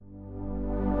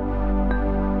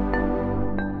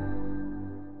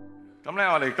咁咧，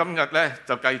我哋今日咧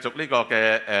就繼續呢個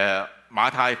嘅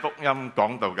馬太福音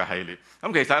講道嘅系列。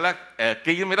咁其實咧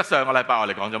記唔記得上個禮拜我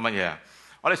哋講咗乜嘢啊？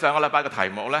我哋上個禮拜嘅題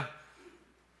目咧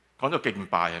講咗敬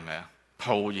拜係咪啊？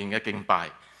徒然嘅敬拜。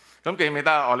咁記唔記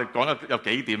得我哋講咗有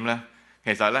幾點咧？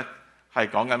其實咧係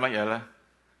講緊乜嘢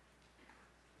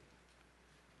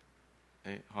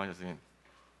咧？開咗先。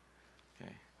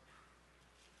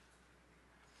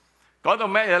講到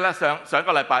咩嘢咧？上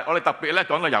個禮拜我哋特別咧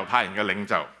講到猶太人嘅領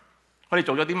袖，佢哋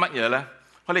做咗啲乜嘢咧？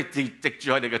佢哋藉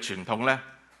住佢哋嘅傳統咧，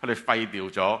佢哋廢掉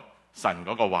咗神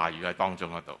嗰個話語喺當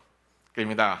中嗰度，記唔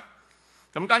記得啊？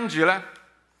咁跟住咧，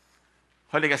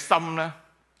佢哋嘅心咧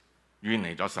遠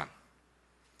離咗神，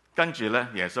跟住咧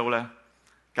耶穌咧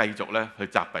繼續咧去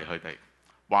責備佢哋，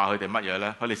話佢哋乜嘢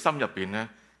咧？佢哋心入邊咧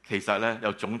其實咧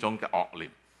有種種嘅惡念，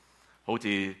好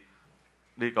似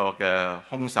呢個嘅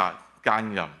兇殺、奸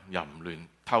淫、淫亂、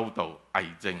偷盜、偽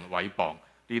證、毀謗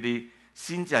呢啲，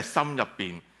先至係心入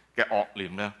邊嘅惡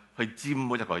念咧，去沾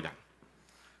污一個人。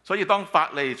所以當法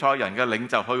利賽人嘅領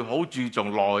袖去好注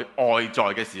重外在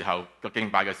嘅時候，個敬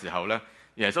拜嘅時候咧，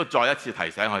耶穌再一次提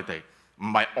醒佢哋，唔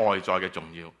係外在嘅重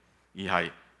要，而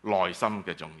係內心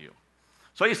嘅重要。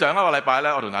所以上一個禮拜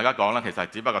咧，我同大家講咧，其實係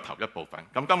只不過頭一部分。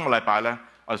咁今個禮拜咧，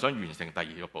我哋想完成第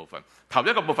二個部分。頭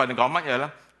一個部分你講乜嘢咧？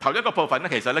頭一個部分咧，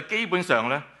其實咧基本上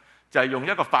咧就係用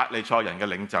一個法利賽人嘅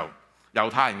領袖、猶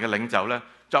太人嘅領袖咧，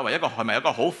作為一個係咪一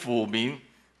個好負面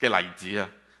嘅例子啊？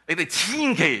你哋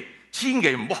千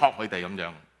祈唔好學佢哋咁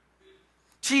樣，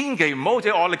千祈唔好好似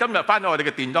我哋今日翻到我哋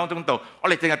嘅殿當中度，我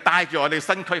哋淨係帶住我哋嘅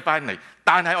身軀翻嚟，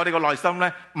但係我哋個內心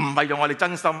咧唔係用我哋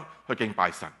真心去敬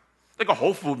拜神。一個好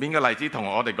負面嘅例子同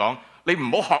我哋講，你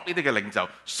唔好學呢啲嘅領袖。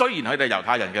雖然佢哋係猶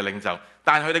太人嘅領袖，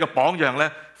但係佢哋嘅榜樣咧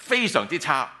非常之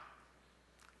差。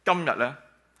今日咧，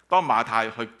當馬太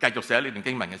去繼續寫呢段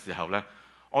經文嘅時候咧，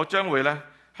我將會咧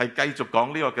係繼續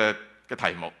講呢個嘅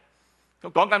題目。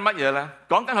咁講緊乜嘢咧？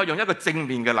講緊佢用一個正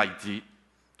面嘅例子，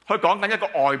去講緊一個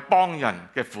外邦人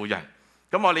嘅婦人。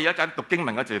咁我哋一陣讀經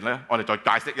文嗰陣咧，我哋再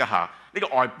解釋一下呢個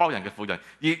外邦人嘅婦人。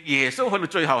而耶穌去到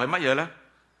最後係乜嘢咧？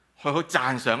佢好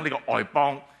讚賞呢個外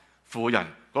邦婦人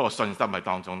嗰個信心喺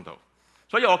當中度。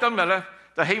所以我今日咧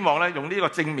就希望咧用呢個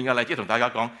正面嘅例子同大家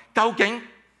講，究竟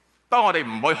當我哋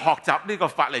唔去學習呢個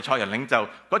法利賽人領袖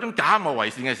嗰種假冒為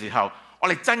善嘅時候，我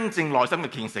哋真正內心嘅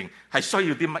虔誠係需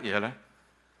要啲乜嘢咧？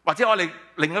或者我哋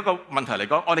另一個問題嚟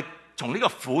講，我哋從呢個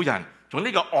婦人，從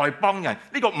呢個外邦人，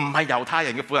呢個唔係猶太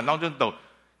人嘅婦人當中度，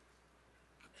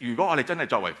如果我哋真係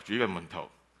作為主嘅門徒，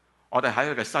我哋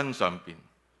喺佢嘅身上邊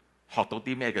學到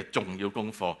啲咩嘅重要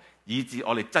功課，以致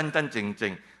我哋真真正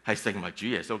正係成為主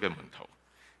耶穌嘅門徒，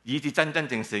以致真真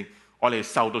正正我哋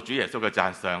受到主耶穌嘅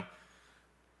讚賞，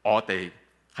我哋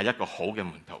係一個好嘅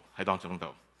門徒喺當中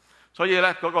度。所以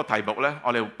咧嗰個題目咧，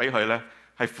我哋俾佢咧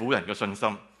係婦人嘅信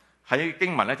心。喺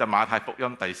經文咧就馬太福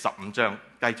音第15章，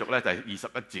繼續咧就係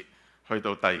21節去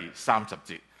到第30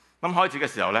節。咁開始嘅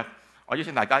時候咧，我邀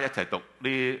請大家一齊讀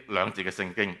呢兩節嘅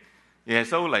聖經。耶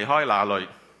穌離開那裏。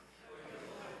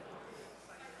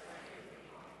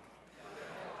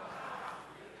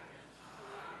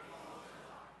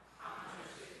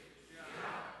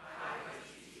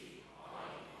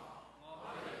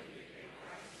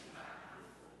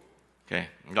OK，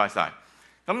 唔該晒。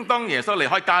咁當耶穌離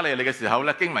開加利利嘅時候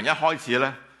咧，經文一開始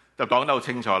咧就講得好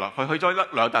清楚啦。佢去咗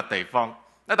兩笪地方，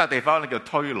一笪地方咧叫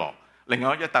推羅，另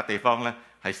外一笪地方咧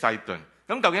係西頓。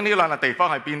咁究竟呢兩笪地方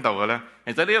喺邊度嘅咧？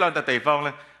其實呢兩笪地方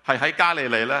咧係喺加利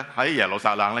利咧，喺耶路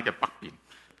撒冷咧嘅北邊，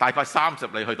大概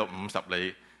30里去到50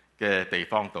里嘅地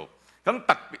方度。咁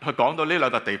特別去講到呢兩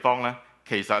笪地方咧，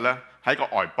其實咧係一個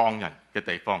外邦人嘅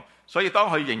地方。所以當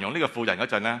佢形容呢個婦人嗰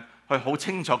陣咧，佢好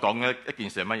清楚講嘅一件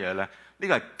事係乜嘢咧？呢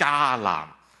個係迦南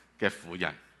嘅婦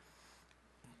人，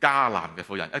迦南嘅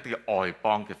婦人，一啲嘅外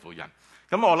邦嘅婦人。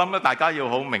咁我諗咧，大家要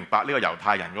好明白呢個猶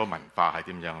太人嗰個文化係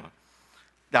點樣咯。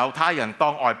猶太人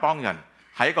當外邦人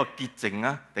係一個潔淨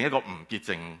啊，定一個唔潔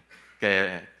淨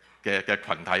嘅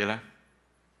羣體咧？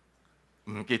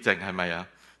唔潔淨係咪啊？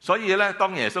所以咧，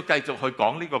當耶穌繼續去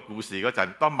講呢個故事嗰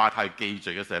陣，當馬太記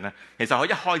敘嘅時候咧，其實佢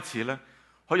一開始咧，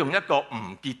佢用一個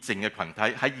唔潔淨嘅羣體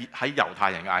喺猶太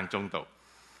人嘅眼中度。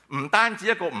唔單止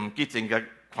一個唔潔淨嘅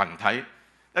群體，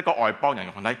一個外邦人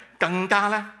嘅群體，更加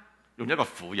咧用一個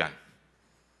婦人，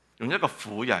一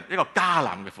個迦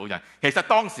南嘅婦人。其實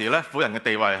當時咧，婦人嘅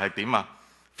地位係點啊？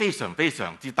非常非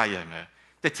常之低，係咪？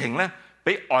直情咧，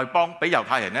俾外邦、俾猶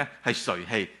太人咧係垂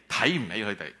棄，睇唔起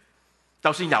佢哋。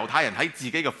就算猶太人喺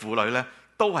自己嘅婦女咧，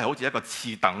都係好似一個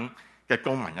次等嘅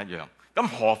公民一樣。咁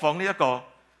何況呢一個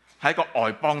係一個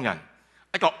外邦人，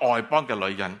一個外邦嘅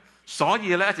女人。所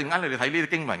以咧，一陣間你哋睇呢啲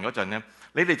經文嗰陣咧，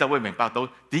你哋就會明白到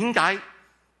點解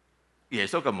耶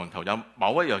穌嘅門徒有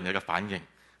某一樣嘢嘅反應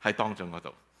喺當中嗰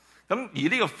度。咁而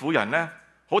呢個婦人咧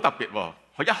好特別喎，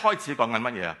佢一開始講緊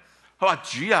乜嘢啊？佢話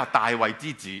主啊，大衛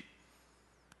之子，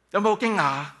有冇驚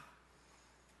訝？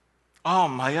哦，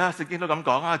唔係啊，聖經都咁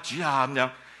講啊，主啊咁樣。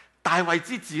大衛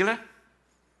之子咧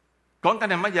講緊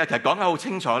係乜嘢？其實講得好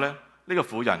清楚咧。呢個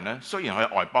婦人咧雖然佢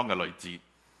係外邦嘅女子，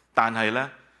但係咧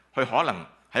佢可能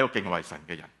係一個敬畏神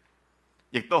嘅人，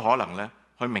亦都可能咧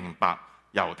去明白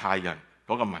猶太人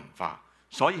嗰個文化，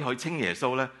所以佢稱耶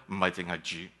穌咧唔係淨係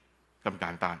主咁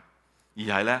簡單，而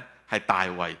係咧係大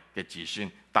衛嘅子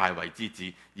孫，大衛之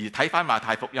子。而睇翻馬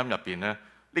太福音入邊咧，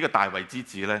呢個大衛之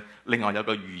子咧，另外有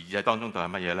個寓意喺當中度係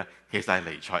乜嘢咧？其實係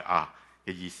彌賽亞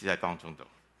嘅意思喺當中度。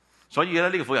所以咧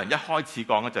呢個婦人一開始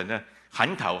講嗰陣咧，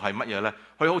懇求係乜嘢咧？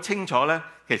佢好清楚咧，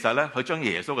其實咧佢將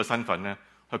耶穌嘅身份咧，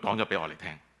佢講咗俾我哋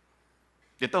聽，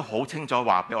亦都好清楚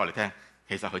話俾我哋聽，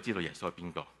其實佢知道耶穌係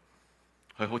邊個，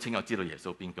佢好清楚知道耶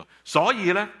穌邊個，所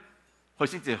以咧佢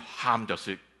先至喊就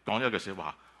説講咗一句説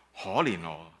話：可憐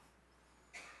我，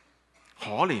可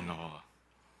憐我。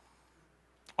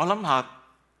我諗下，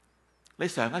你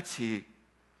上一次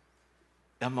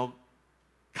有冇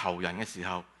求人嘅時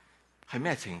候係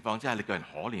咩情況之下你叫人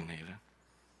可憐你咧？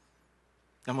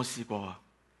有冇試過啊？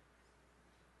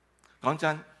講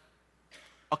真，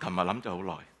我琴日諗咗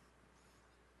好耐，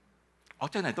我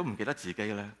真係都唔記得自己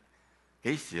咧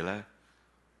幾時咧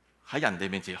喺人哋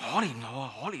面前可憐我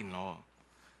啊，可憐我。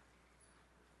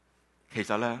其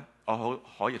實咧，我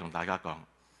好可以同大家講，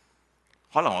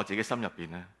可能我自己心入邊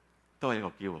咧都係一個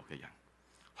驕傲嘅人，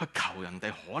去求人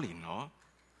哋可憐我，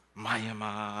唔係啊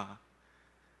嘛？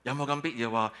有冇咁必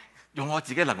要啊？用我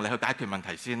自己能力去解決問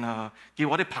題先啦，叫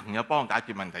我啲朋友幫我解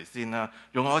決問題先啦，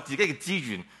用我自己嘅資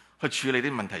源去處理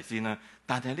啲問題先啦。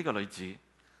但係呢個女子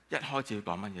一開始要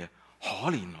講乜嘢？可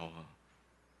憐我。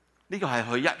呢個係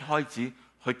佢一開始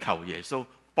去求耶穌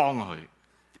幫佢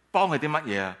啲乜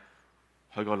嘢啊？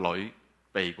佢個女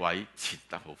被鬼纏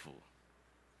得好苦。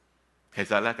其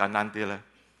實咧簡單啲咧，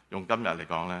用今日嚟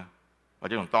講咧，或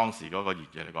者用當時嗰個言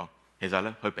語嚟講，其實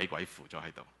咧佢俾鬼附咗喺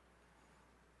度，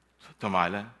同埋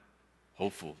咧。好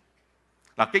苦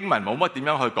嗱，經文冇乜點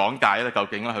樣去講解咧，究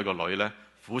竟咧佢個女咧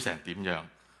苦成點樣？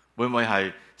會唔會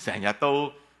係成日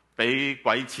都俾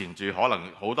鬼纏住？可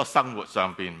能好多生活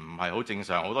上邊唔係好正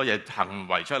常，好多嘢行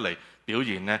為出嚟表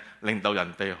現咧，令到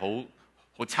人哋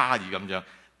好差異咁樣。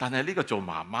但係呢個做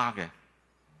媽媽嘅，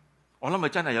我諗佢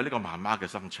真係有呢個媽媽嘅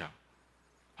心腸。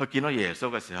佢見到耶穌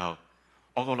嘅時候，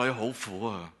我個女好苦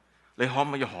啊！你可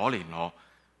唔可以可憐我？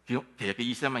其實嘅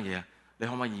意思係乜嘢？你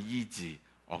可唔可以醫治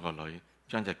我個女？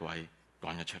將隻鬼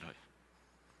趕咗出去。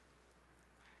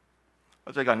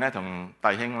我最近咧同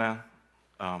弟兄咧、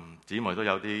姊妹都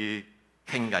有啲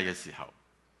傾偈嘅時候，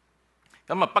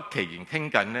咁啊不其然傾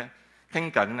緊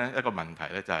咧一個問題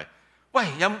咧就係：喂，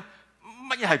有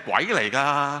乜嘢係鬼嚟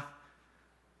㗎？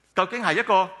究竟係一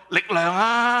個力量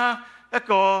啊，一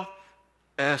個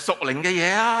屬靈嘅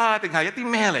嘢啊，定係一啲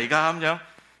咩嚟㗎咁樣？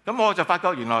咁我就發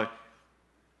覺原來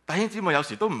弟兄姊妹有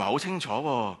時都唔係好清楚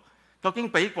喎，究竟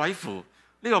俾鬼附？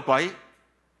呢個鬼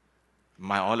唔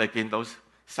係我哋見到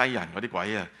西人嗰啲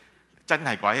鬼啊，真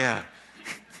係鬼啊，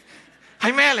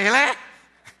係咩嚟咧？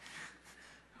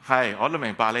係我都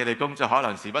明白你哋工作可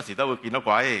能時不時都會見到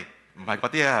鬼，唔係嗰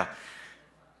啲啊。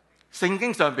聖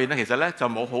經上邊咧，其實咧就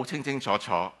冇好清清楚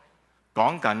楚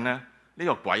講緊咧呢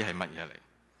個鬼係乜嘢嚟，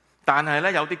但係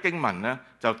咧有啲經文咧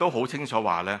就都好清楚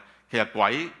話咧，其實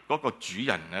鬼嗰個主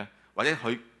人咧，或者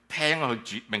佢聽佢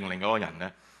主命令嗰個人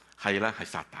咧，係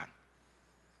撒旦。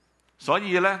所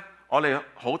以咧，我哋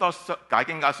好多解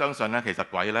經家相信咧，其實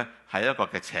鬼咧係一個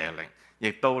嘅邪靈，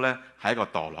亦都咧係一個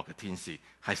墮落嘅天使，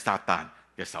係撒旦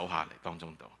嘅手下嚟當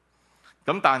中度。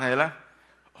咁但係咧，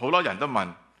好多人都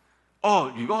問：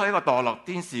哦，如果係一個墮落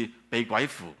天使被鬼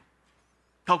附，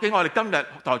究竟我哋今日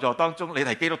在座當中，你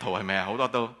係基督徒係咪啊？好多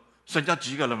都信咗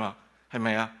主噶啦嘛，係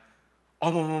咪啊？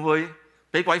我會唔會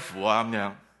俾鬼附啊？咁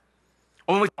樣，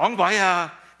我會唔會撞鬼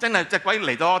啊？真係隻鬼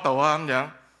嚟到我度啊？咁樣，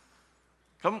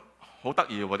咁。好得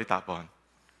意喎啲答案，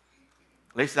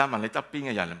你試下問你側邊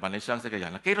嘅人，問你相識嘅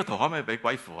人啦，基督徒可唔可以俾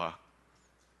鬼附啊？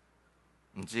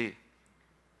唔知，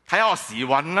睇下我時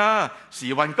運啦，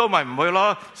時運高咪唔會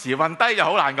咯，時運低就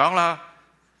好難講啦，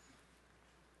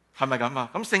係咪咁啊？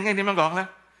咁聖經點樣講咧？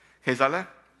其實咧，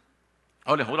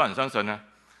我哋好多人相信咧，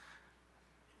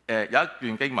有一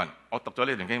段經文，我讀咗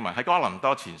呢段經文喺哥林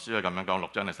多前書係咁樣講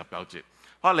，6章第19節。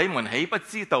我話你們豈不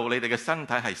知道你哋嘅身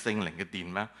體係聖靈嘅殿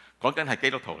咩？講緊係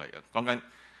基督徒嚟嘅，講緊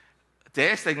這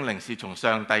聖靈是從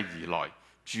上帝而來，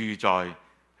住在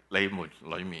你們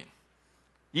裡面。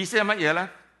意思係乜嘢呢？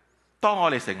當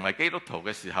我哋成為基督徒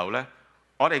嘅時候呢，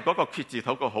我哋嗰個決志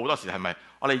禱告好多時係咪？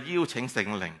我哋邀請聖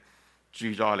靈住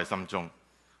咗我哋心中。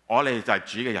我哋就係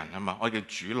主嘅人啊嘛，我哋叫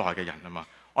主內嘅人啊嘛。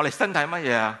我哋身體係乜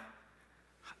嘢啊？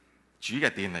主嘅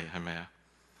殿嚟，係咪啊？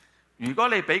如果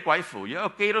你俾鬼附，如果一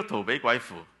個基督徒俾鬼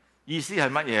附，意思係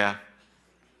乜嘢啊？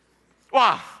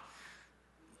哇！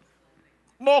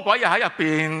魔鬼又喺入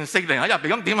邊，聖靈喺入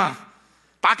邊，咁點啊？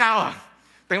打交啊？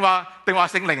定話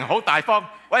聖靈好大方？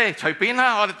喂，隨便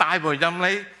啦，我哋大門任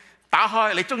你打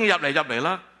開，你中意入嚟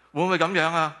啦。會唔會咁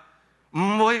樣啊？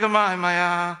唔會噶嘛，係咪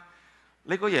啊？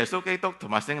你估耶穌基督同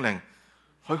埋聖靈，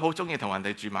佢好中意同人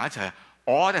哋住埋一齊啊？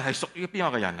我哋係屬於邊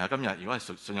個嘅人啊？今日如果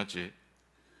係信咗主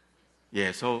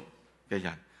耶穌嘅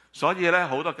人，所以咧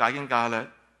好多解經家咧，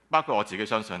包括我自己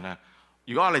相信咧，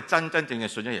如果我哋真正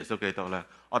信咗耶穌基督咧，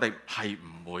我哋係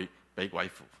唔會俾鬼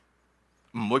附，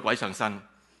唔會鬼上身，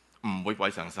唔會鬼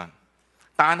上身。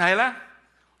但係咧，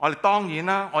我哋當然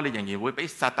啦，我哋仍然會俾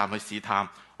撒旦去試探，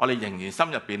我哋仍然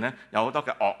心入邊咧有好多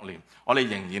嘅惡念，我哋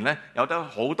仍然咧有得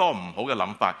好多唔好嘅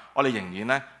諗法，我哋仍然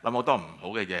咧諗好多唔好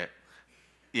嘅嘢。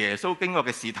耶穌經過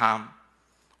嘅試探，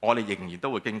我哋仍然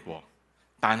都會經過。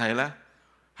但係咧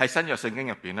喺新約聖經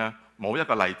入邊咧，冇一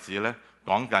個例子咧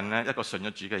講緊咧一個信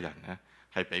咗主嘅人咧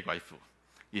係俾鬼附，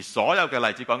而所有嘅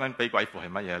例子講緊俾鬼附係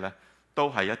乜嘢咧？都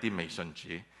係一啲未信主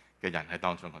嘅人喺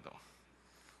當中嗰度，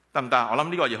得唔得？我諗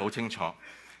呢個嘢好清楚。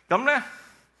咁咧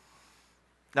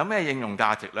有咩應用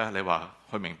價值咧？你話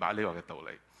去明白呢個嘅道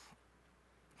理？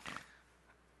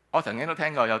我曾經都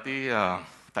聽過有啲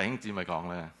弟兄姊妹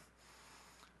講咧，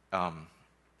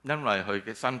因為佢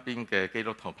嘅身邊嘅基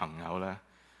督徒朋友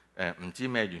咧，唔知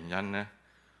咩原因咧，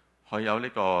佢有呢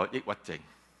個抑鬱症。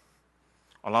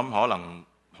我諗可能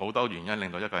好多原因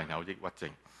令到一個人有抑鬱症，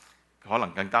可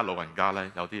能更加老人家咧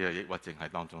有啲嘅抑鬱症喺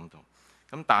當中度。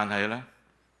咁但係咧，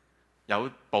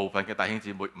有部分嘅弟兄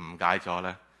姊妹誤解咗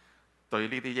咧，對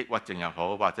呢啲抑鬱症又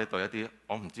好，或者對一啲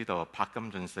我唔知道柏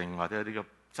金遜症或者呢個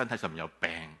身體上面有病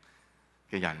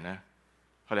嘅人咧，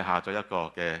佢哋下咗一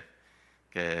個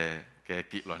嘅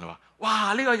結論話：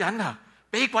哇！呢個人啊，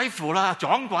俾鬼附啦，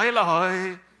撞鬼啦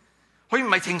佢唔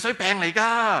係情緒病嚟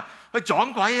㗎，佢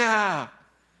撞鬼啊！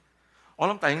我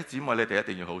諗弟兄姊妹，你哋一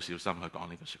定要好小心去講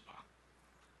呢個説話。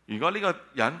如果呢個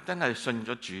人真係信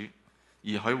咗主，而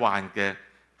佢患嘅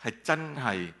係真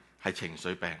係情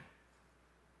緒病，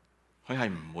佢係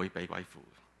唔會俾鬼附。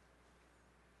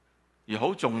而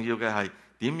好重要嘅係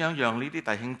點樣讓呢啲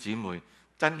弟兄姊妹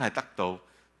真係得到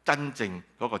真正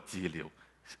嗰個治療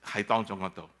喺當中嗰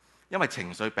度。因為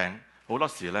情緒病好多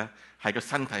時咧係個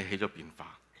身體起咗變化，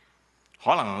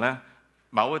可能咧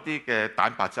某一啲嘅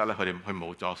蛋白質咧佢哋去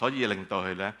冇咗，所以令到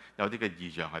佢咧有啲嘅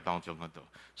異樣喺當中嗰度。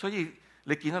所以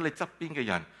你見到你側邊嘅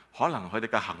人，可能佢哋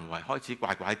嘅行為開始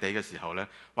怪怪地嘅時候咧，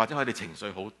或者佢哋情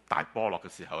緒好大波落嘅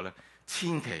時候咧，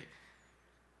千祈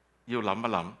要諗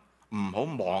一諗，唔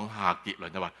好妄下結論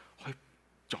就話去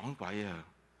撞鬼啊！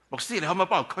牧師，你可唔可以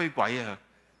幫我驅鬼啊？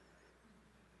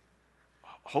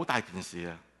好大件事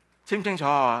啊！清唔清楚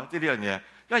啊？呢樣嘢，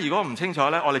因為如果唔清楚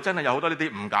咧，我哋真係有好多呢啲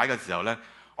誤解嘅時候咧，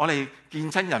我哋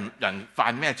見親人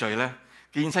犯咩罪咧，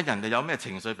見親人哋有咩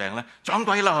情緒病咧，撞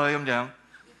鬼落去咁樣。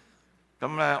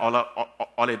咁咧，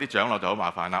我哋啲長老就好麻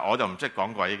煩啦，我就唔識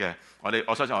講鬼嘅。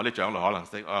我相信我啲長老可能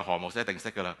識，何牧師一定識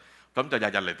噶啦。咁就日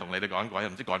日嚟同你哋講鬼，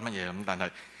唔知講乜嘢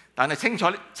咁。但係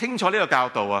清楚呢個教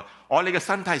導啊！我哋嘅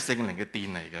身體係聖靈嘅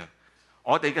殿嚟嘅，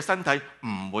我哋嘅身體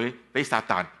唔會俾撒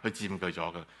旦去佔據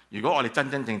咗嘅。如果我哋真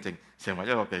正成為一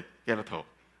個嘅基督徒，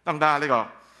得唔得啊？呢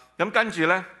個咁跟住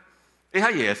咧，你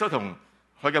睇耶穌同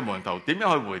佢嘅門徒點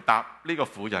樣去回答呢個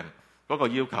婦人嗰個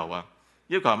要求啊？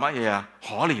要求係乜嘢啊？可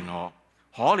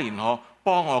憐我，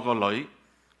幫我個女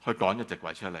去趕咗隻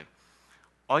鬼出嚟。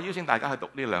我邀請大家去讀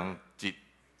呢兩節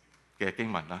嘅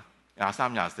經文啦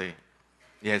，23、24。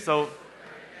耶穌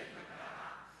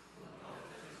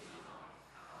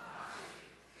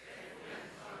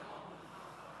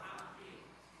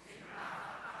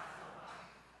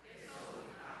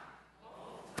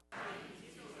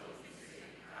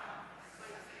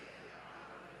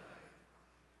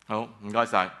好，唔該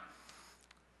晒。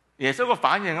耶穌個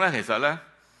反應咧，其實咧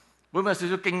會唔會有少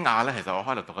少驚訝咧？其實我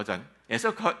開頭讀嗰陣，耶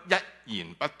穌卻一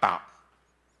言不答。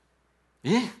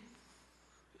咦？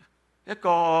一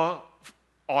個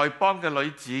外邦嘅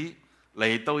女子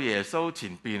嚟到耶穌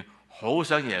前邊，好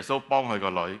想耶穌幫佢個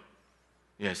女。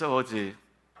耶穌好似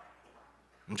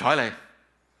唔睬你，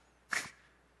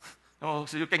我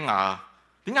少少驚訝啊！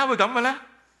點解會咁嘅咧？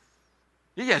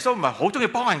咦？耶穌唔係好中意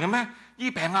幫人嘅咩？醫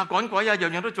病啊、趕鬼啊，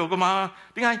樣樣都做噶嘛？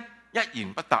點解一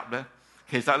言不答咧？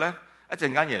其實咧一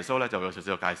陣間耶穌咧就會有少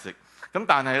少解釋。咁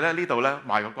但係咧呢度咧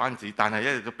賣個關子，但係一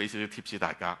直都俾少少貼士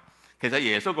大家。其實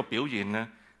耶穌個表現咧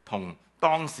同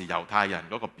當時猶太人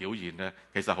嗰個表現咧，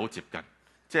其實好接近，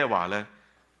即係話咧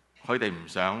佢哋唔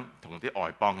想同啲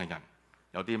外邦嘅人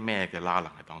有啲咩嘅拉能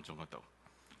喺當中嗰度。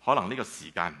可能呢個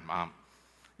時間唔啱，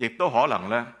亦都可能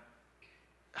咧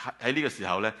喺呢個時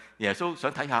候咧，耶穌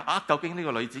想睇下啊，究竟呢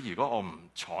個女子如果我唔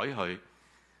睬佢，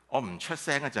我唔出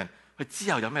聲嗰陣，佢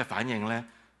之後有咩反應咧？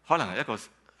可能係一個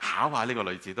考下呢個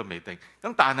女子都未定。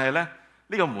咁但係咧，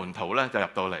呢個門徒咧就入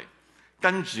到嚟，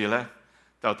跟住咧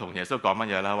就同耶穌講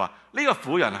乜嘢啦？話呢個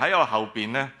婦人喺我後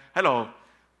邊咧喺度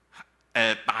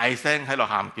大聲喺度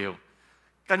喊叫，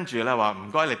跟住咧話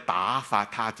唔該你打發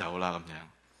他走啦咁樣。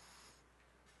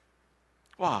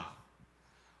哇！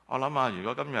我諗下，如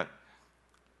果今日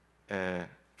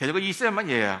其實個意思係乜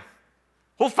嘢啊？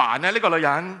好煩啊！呢個女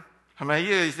人係咪呢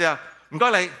個意思啊？唔該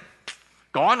你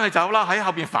趕佢走啦，喺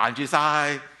後邊煩住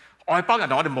晒外邦人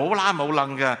同我哋冇拉冇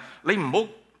楞嘅，你唔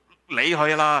好理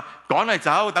佢啦，趕佢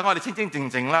走，等我哋清清靜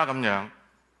靜啦咁樣。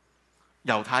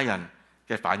猶太人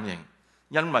嘅反應，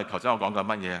因為頭先我講過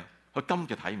乜嘢啊？佢根本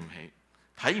就睇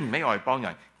唔起外邦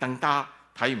人，更加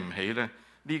睇唔起咧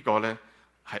呢個咧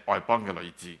係外邦嘅女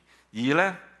子。而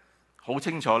咧好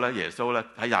清楚咧，耶穌咧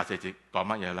喺24節講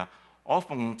乜嘢啦？我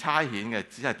奉差遣嘅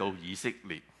只係到以色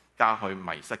列家去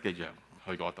迷失嘅羊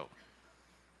去嗰度。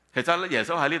其實咧，耶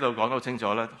穌喺呢度講到清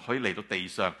楚咧，佢嚟到地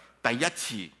上第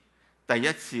一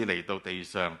次嚟到地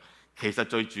上，其實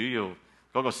最主要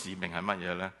嗰個使命係乜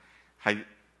嘢咧？係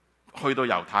去到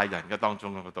猶太人嘅當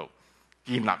中嗰度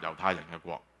建立猶太人嘅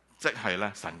國，即係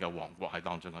咧神嘅王國喺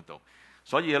當中嗰度。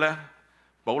所以咧，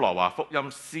保羅話福音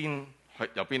先去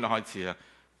由邊度開始啊？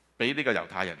俾呢個猶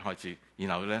太人開始，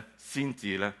然後咧先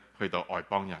至咧去到外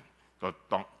邦人個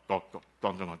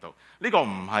當中嗰度。呢個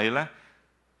唔係咧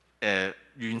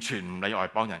完全唔理外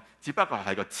邦人，只不過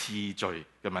係個次序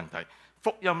嘅問題。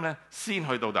福音咧先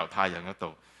去到猶太人嗰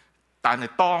度，但係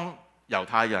當猶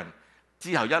太人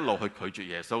之後一路去拒絕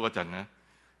耶穌嗰陣咧，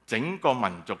整個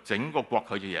民族整個國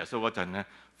拒絕耶穌嗰陣咧，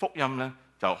福音咧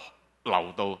就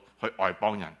流到去外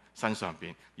邦人身上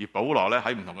邊。而保羅咧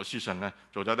喺唔同嘅書信咧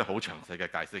做咗啲好詳細嘅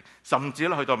解釋，甚至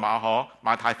咧去到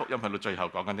馬太福音去到最後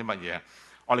講緊啲乜嘢？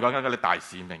我哋講緊嗰啲大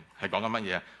使命係講緊乜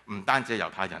嘢？唔單止係猶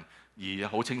太人，而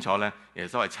好清楚咧，耶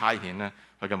穌係差遣咧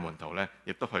佢嘅門徒咧，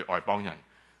亦都去外邦人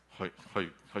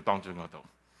去當中嗰度。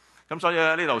咁所以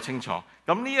咧呢度清楚。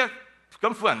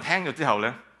咁婦人聽咗之後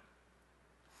咧，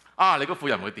啊你個婦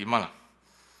人會點啊？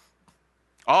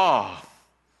哦，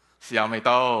時候未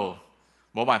到。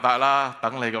冇辦法啦，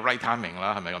等你個 right timing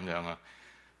啦，係咪咁樣啊？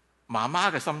媽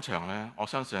媽嘅心腸咧，我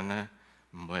相信咧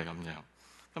唔會係咁樣。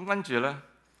咁跟住咧，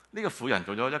呢個婦人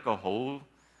做咗一個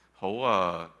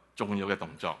好重要嘅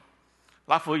動作。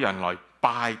那婦人來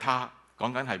拜他，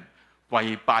講緊係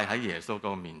跪拜喺耶穌嗰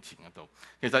個面前嗰度。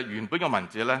其實原本嘅文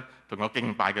字咧，同個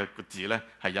敬拜嘅字咧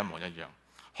係一模一樣。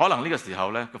可能呢個時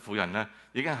候咧，個婦人咧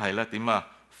已經係咧點啊？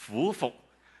俯伏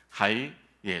喺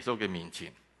耶穌嘅面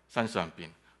前身上邊。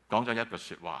講咗一句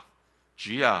説話：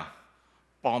主啊，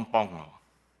幫我！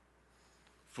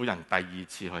婦人第二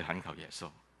次去懇求耶穌，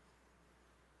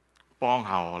幫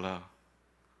下我啦，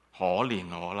可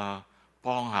憐我啦，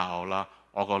幫下我啦！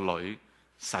我個女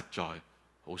實在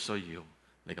好需要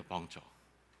你嘅幫助，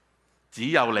只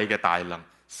有你嘅大能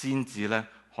先至咧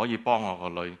可以幫我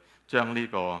個女將呢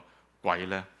個鬼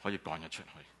咧可以趕咗出去。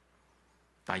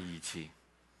第二次，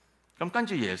咁跟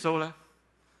住耶穌咧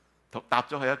答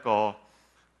咗佢一個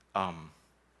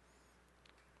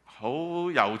好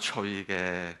有趣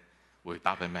嘅回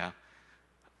答係咩啊？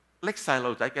拎細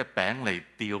路仔嘅餅嚟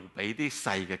吊俾啲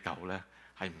細嘅狗咧，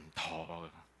係唔妥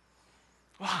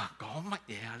嘅。哇！講乜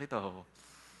嘢啊？呢度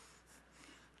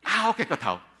拗嘅個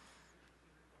頭，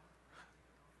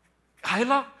係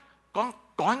咯，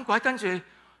趕鬼跟住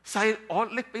我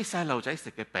拎俾細路仔食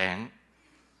嘅餅，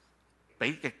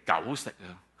俾嘅狗食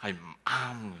啊，係唔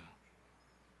啱嘅。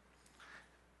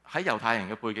喺猶太人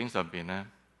嘅背景上邊咧，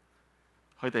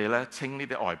佢哋咧稱呢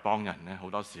啲外邦人咧，好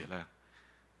多時咧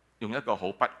用一個好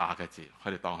不雅嘅字，佢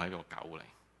哋當係一個狗嚟。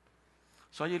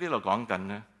所以呢度講緊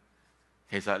咧，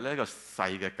其實呢個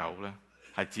細嘅狗咧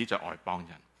係指着外邦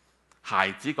人，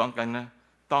孩子講緊咧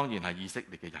當然係以色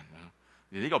列嘅人啦。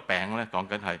而呢個餅咧講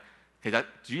緊係，其實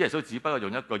主耶穌只不過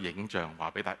用一個影像話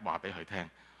俾佢聽，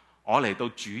我嚟到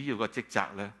主要嘅職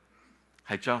責咧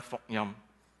係將福音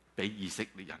俾以色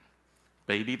列人。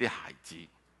俾呢啲孩子，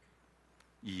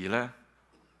而咧，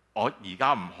我而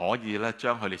家唔可以咧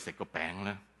將佢哋食個餅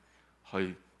咧，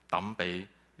去抌俾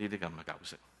呢啲咁嘅狗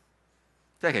食。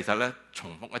即係其實咧，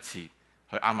重複一次，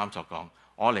佢啱啱所講，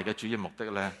我嚟嘅主要目的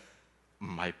咧，唔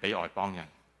係俾外邦人，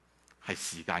係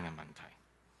時間嘅問題。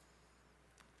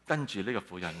跟住呢個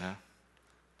婦人咧，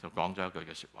就講咗一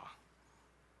句嘅説話，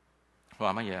佢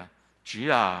話乜嘢啊？主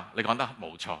啊，你講得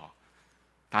冇錯，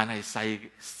但係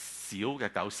細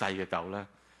嘅狗咧，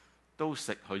都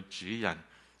食佢主人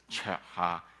桌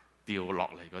下掉落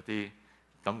嚟嗰啲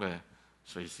咁嘅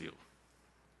碎屑。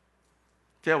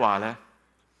即係話咧，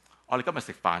我哋今日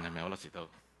食飯係咪好多時都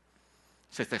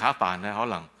食下飯咧，可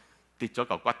能跌咗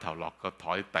嚿骨頭落個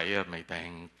台底啊，未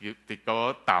定；跌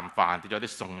咗啖飯，跌咗啲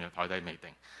餸入台底未定。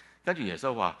跟住耶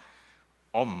穌話：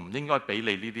我唔應該俾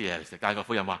你呢啲嘢食。但係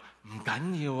個婦人話：唔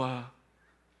緊要啊，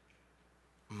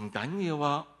唔緊要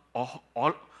啊，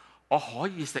我可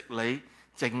以食你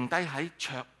剩低喺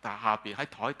桌下邊、喺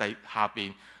台底下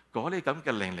邊嗰啲咁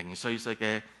嘅零零碎碎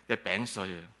嘅餅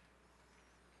碎啊！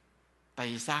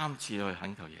第三次去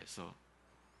懇求耶穌，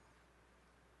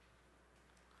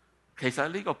其實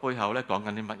呢個背後咧講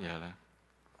緊啲乜嘢咧？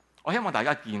我希望大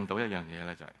家見到一樣嘢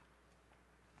咧，就係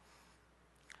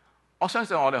我相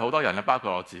信我哋好多人咧，包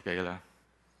括我自己咧，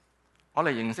我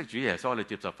哋認識主耶穌，我哋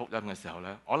接受福音嘅時候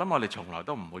咧，我諗我哋從來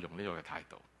都唔會用呢個嘅態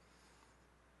度，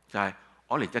就係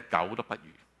我連隻狗都不如，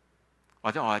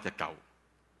或者我係一隻狗，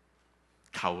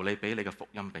求你俾你嘅福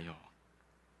音俾我。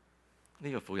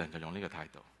呢個婦人就用呢個態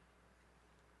度。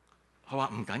佢話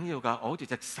唔緊要㗎，我好似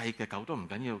隻細嘅狗都唔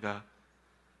緊要㗎，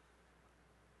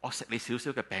我食你少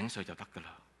少嘅餅碎就得㗎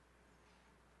啦。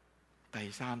第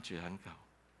三次懇求，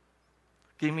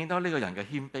見唔見到呢個人嘅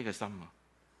謙卑嘅心啊？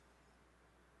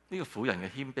呢個婦人嘅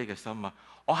謙卑嘅心啊，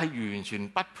我係完全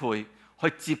不配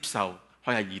去接受，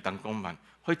佢係二等公民，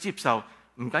去接受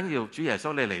唔緊要，主耶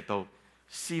穌你嚟到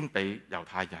先俾猶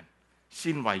太人，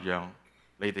先餵養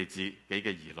你哋自己嘅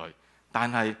兒女，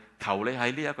但係求你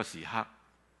喺呢一個時刻，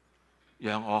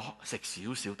讓我食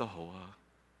少少都好啊！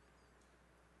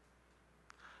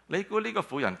你估呢個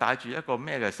婦人帶住一個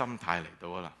咩嘅心態嚟到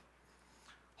啊？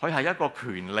佢係一個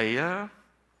權利啊，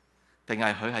定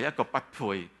係佢係一個不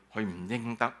配、佢唔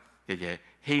應得嘅嘢？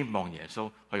希望耶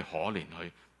穌去可憐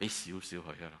佢，俾少少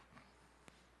佢啊！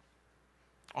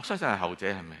我相信係後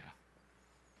者，係咪啊？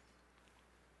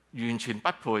完全不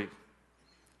配，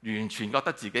完全覺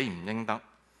得自己唔應得，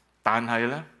但係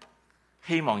咧，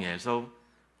希望耶穌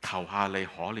求下你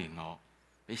可憐我，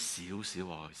俾少少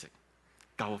我去食，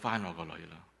救翻我個女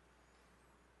啦。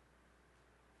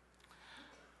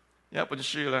有一本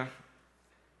書咧，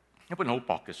一本好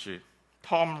薄嘅書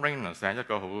 ，Tom Rainer 寫一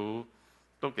個好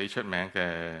都幾出名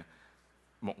嘅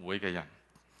牧會嘅人，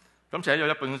咁寫咗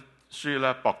一本書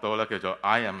咧，薄到咧叫做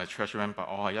I am a church member，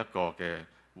 我係一個嘅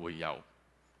會友。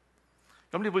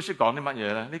咁呢本書講啲乜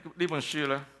嘢咧？呢本書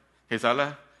咧，其實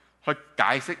咧去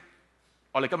解釋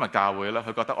我哋今日教會咧，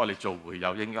佢覺得我哋做會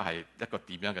友應該係一個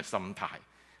點樣嘅心態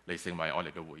嚟成為我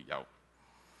哋嘅會友。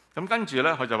咁跟住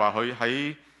咧，佢就話佢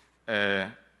喺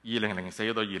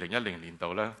2004到2010年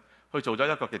度咧，去做咗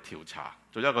一個嘅調查，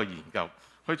做咗一個研究，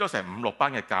去咗成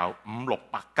500-600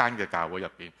間嘅教會入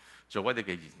邊做一啲嘅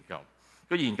研究。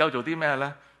佢研究做啲咩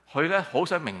咧？佢咧好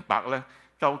想明白咧，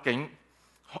究竟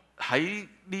喺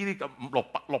呢啲咁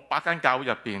600間教會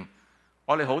入邊，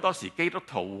我哋好多時基督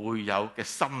徒會友嘅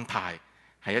心態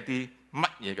係一啲乜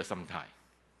嘢嘅心態？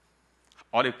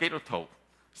我哋基督徒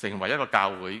成為一個教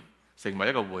會，成為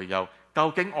一個會友，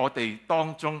究竟我哋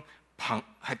當中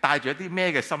係帶住一啲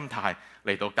咩嘅心態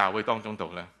嚟到教會當中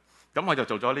度咧？咁我就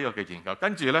做咗呢個嘅研究，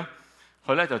跟住咧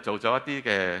佢咧就做咗一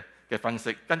啲嘅分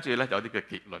析，跟住咧有啲嘅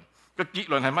結論。個結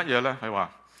論係乜嘢咧？佢話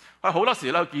好多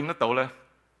時咧見得到咧，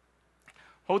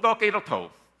好多基督徒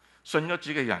信咗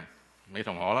主嘅人，你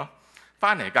同我啦，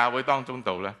翻嚟教會當中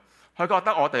度咧，佢覺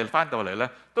得我哋翻到嚟咧，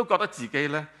都覺得自己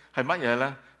咧係乜嘢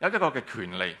咧？有一個嘅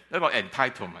權利，一個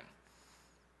entitlement。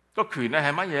個權利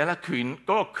係乜嘢咧？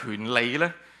嗰個權利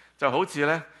咧，就好似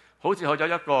有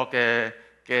一個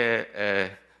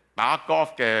嘅打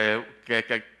golf 嘅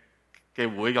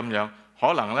會咁樣。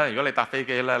可能咧，如果你搭飛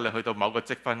機咧，你去到某個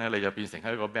積分咧，你就變成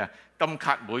一個咩啊？金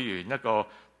卡會員，一個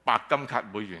白金卡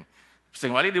會員。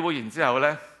成為呢啲會員之後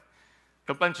咧，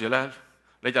咁跟住咧，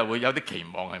你就會有啲期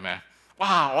望係咪啊？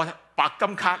哇！我白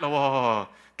金卡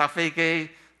咯，搭飛機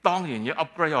當然要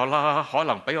upgrade 我啦，可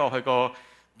能俾我去個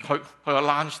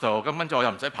lunch 度，咁跟住我又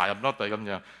唔使排咁多隊咁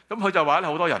樣。咁佢就話咧，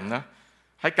好多人咧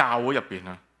喺教會入邊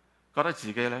啊，覺得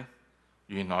自己咧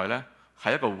原來咧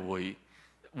係一個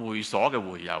會所嘅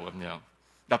會友咁樣。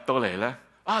入到嚟咧，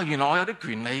原來我有啲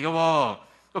權利嘅喎。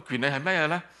個權利係咩嘢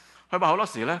咧？佢話好多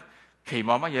時咧期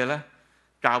望乜嘢咧？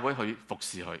教會去服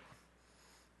侍佢，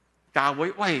教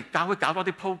會搞多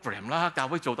啲 program 啦，教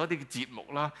會做多啲節目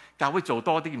啦，教會做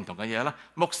多啲唔同嘅嘢啦。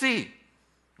牧師，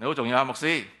你好重要啊！牧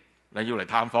師，你要嚟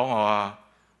探訪我啊！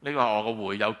呢個係我個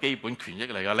會友基本權益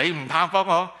嚟㗎。你唔探訪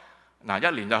我，嗱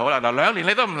1年就好啦，嗱2年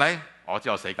你都唔嚟，我知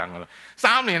我死梗㗎啦。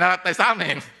3年啦，第3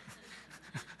年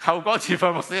後嗰次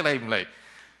牧師你唔嚟。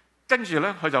跟住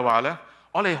咧，佢就話咧，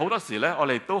我哋好多時咧，我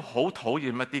哋都好討厭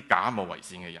一啲假冒為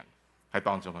善嘅人喺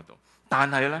當中嗰度。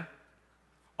但係咧，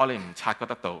我哋唔察覺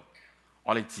得到，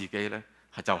我哋自己呢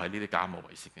就係呢啲假冒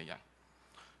為善嘅人。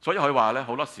所以佢話呢，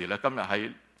好多時呢，今日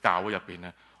喺教會入邊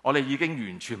呢，我哋已經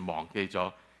完全忘記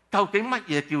咗究竟乜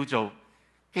嘢叫做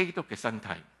基督嘅身體，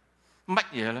乜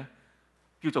嘢呢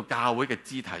叫做教會嘅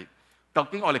肢體？究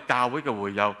竟我哋教會嘅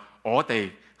會友，我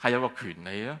哋係有個權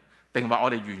利啊，定話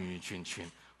我哋完完全全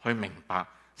去明白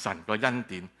神個恩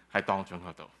典喺當中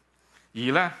嗰度？而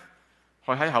呢，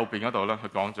佢喺後邊嗰度呢，佢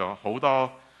講咗好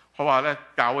多。佢話呢，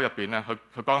教會入邊呢，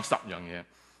佢講10樣嘢。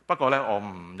不過呢，我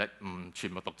唔全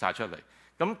部讀晒出嚟。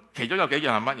咁其中有幾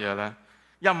樣係乜嘢呢？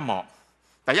音樂。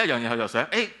第一樣嘢佢就想，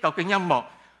究竟音樂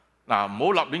嗱，唔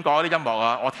好立亂講啲音樂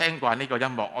啊！我聽慣呢個音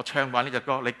樂，我唱慣呢隻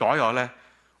歌，你改我呢，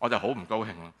我就好唔高興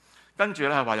啦。跟住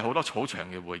呢，係話有好多草場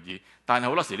嘅會議，但係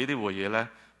好多時呢啲會議呢，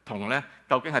同呢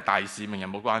究竟係大使命有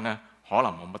冇關呢？可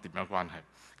能冇乜點樣關係。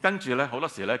跟住呢，好多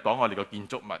時呢，講我哋個建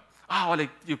築物啊，我哋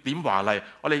要點華麗，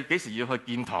我哋幾時要去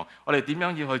建堂，我哋點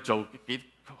樣要去做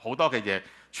好多嘅嘢，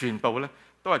全部呢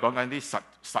都係講緊啲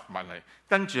實物嚟。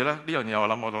跟住呢，呢樣嘢我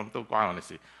諗都關我哋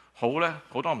事。好呢，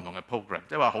好多唔同嘅 program，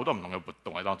 即係話好多唔同嘅活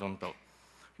動喺當中度，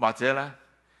或者呢，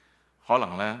可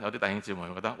能呢，有啲弟兄姊妹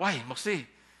會覺得，喂，牧師，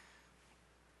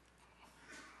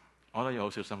我都要好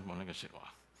小心講呢句説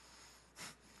話。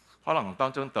可能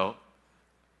當中度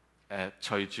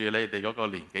隨住你哋嗰個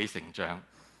年紀成長，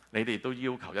你哋都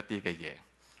要求一啲嘅嘢。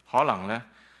可能呢，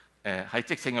喺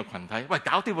職青嘅群體，喂，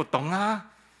搞啲活動啊，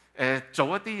做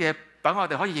一啲嘢，等我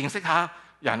哋可以認識下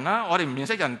人啦。我哋唔認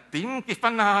識人點結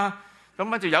婚啊？咁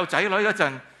跟住有仔女嗰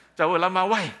陣，就會諗下，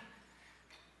喂，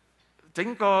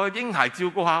整個嬰孩照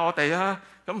顧下我哋啊！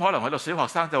咁可能去到小學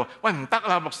生就話，喂，唔得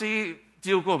啦，牧師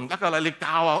照顧唔得噶啦，你教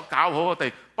好我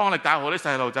哋，幫你教好啲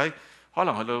細路仔。可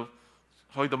能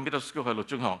去到 middle school， 去到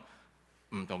中學，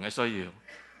唔同嘅需要。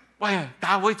喂，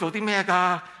教會做啲咩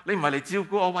㗎？你唔係嚟照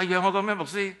顧我、餵養我嘅咩，牧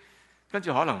師？跟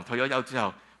住可能退咗休之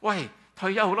後，喂，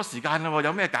退休好多時間啦喎，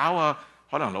有咩搞啊？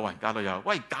可能老人家都有，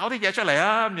喂，搞啲嘢出嚟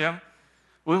啊咁樣。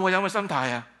會唔會有咁嘅心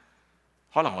態啊？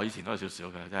可能我以前都有少少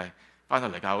嘅，真係翻到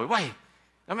嚟教會，喂，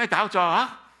有咩搞作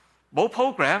啊？冇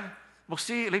program， 牧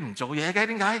師你唔做嘢嘅，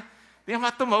點解？點解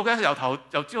乜都冇嘅？由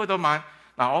朝去到晚。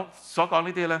嗱，我所講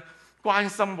呢啲咧，關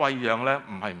心餵養咧，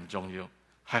唔係唔重要，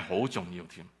係好重要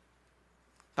添。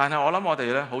但係我諗我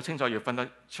哋咧，好清楚要分得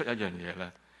出一樣嘢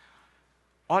咧。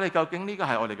我哋究竟呢個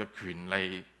係我哋嘅權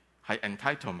利，係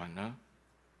entitlement 啦，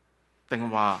定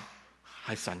話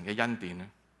係神嘅恩典咧？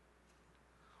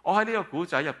我喺呢個古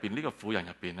仔入邊，呢個婦人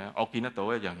入邊咧，我見得到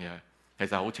一樣嘢，其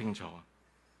實好清楚。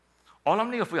我諗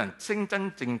呢個婦人真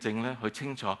真正正咧，去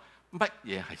清楚乜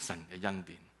嘢係神嘅恩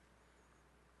典，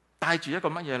帶住一個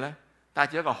乜嘢咧？帶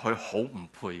住一個佢好唔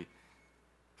配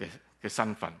嘅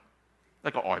身份，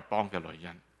一個外邦嘅女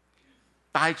人，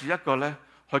帶住一個咧，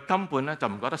佢根本咧就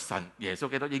唔覺得神耶穌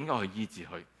基督應該去醫治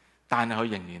佢，但係佢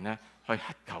仍然咧去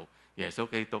乞求耶穌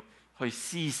基督去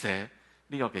施捨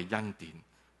呢個嘅恩典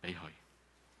俾佢。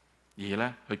而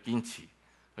咧去堅持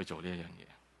去做呢一樣嘢，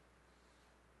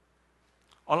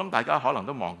我諗大家可能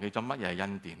都忘記咗乜嘢係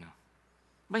恩典啊？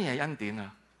乜嘢係恩典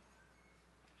啊？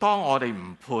當我哋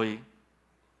唔配，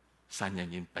神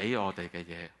仍然俾我哋嘅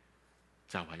嘢，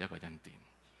就係一個恩典。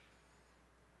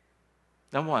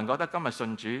有冇人覺得今日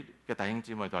信主嘅弟兄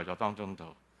姊妹在座當中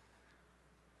度，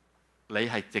你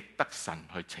係值得神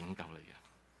去拯救你嘅？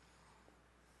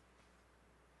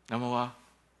有冇啊？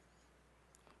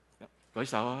舉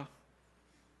手啊！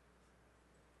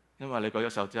因為你舉咗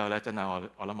手之後咧，真係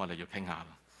我諗我哋要傾下啦。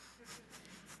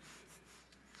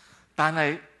但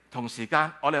係同時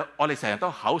間，我哋成日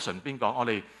都口唇邊講我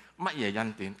哋乜嘢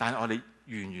恩典，但係我哋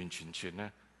完完全全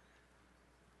咧，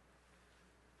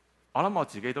我諗我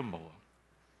自己都冇，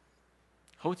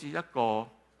好似一個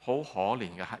好可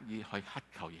憐嘅乞兒去乞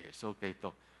求耶穌基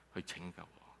督去拯救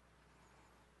我。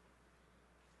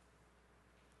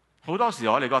好多時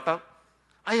我哋覺得，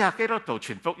哎呀，基督徒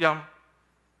傳福音。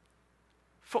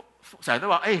成日都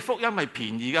話，福音係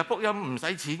便宜嘅，福音唔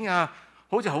使錢㗎，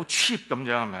好似好 cheap 咁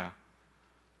樣，係咪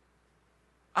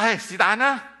啊？是但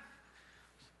啦，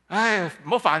唔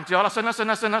好煩住我啦，信啦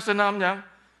咁樣，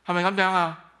係咪咁樣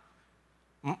啊？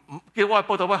叫我去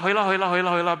報道，喂，去啦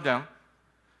咁樣。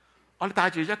我哋帶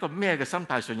住一個咩嘅心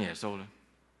態信耶穌咧？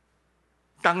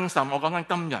更甚，我講緊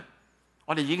今日，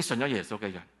我哋已經信咗耶穌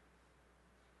嘅人，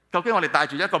究竟我哋帶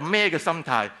住一個咩嘅心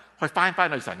態去翻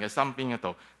去神嘅身邊嗰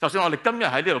度？就算我哋今日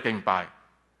喺呢度敬拜，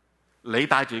你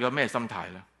帶住個咩心態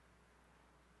咧？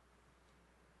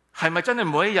係咪真係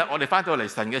每一日我哋翻到嚟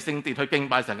神嘅聖殿去敬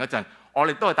拜神嗰陣，我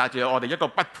哋都係帶住我哋一個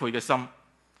不配嘅心，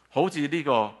好似呢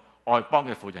個外邦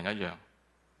嘅婦人一樣？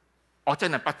我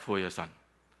真係不配嘅神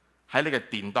喺你嘅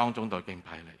殿當中度敬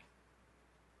拜你，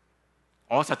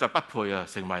我實在不配啊，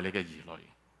成為你嘅兒女。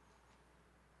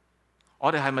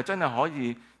我哋係咪真係可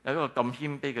以有一個咁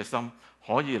謙卑嘅心，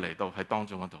可以嚟到喺當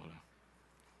中嗰度呢？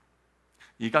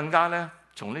而更加呢，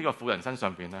從呢個婦人身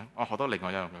上邊呢，我學到另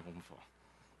外一樣嘅功課。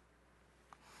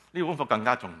呢個功課更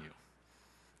加重要，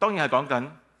當然係講緊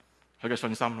佢嘅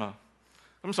信心啦。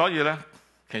咁所以呢，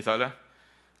其實呢，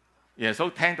耶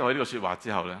穌聽到佢呢個説話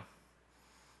之後呢，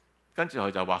跟住佢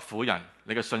就話：婦人，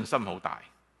你嘅信心好大。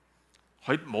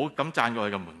佢冇咁讚過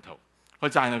佢嘅門徒，佢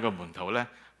讚佢嘅門徒呢，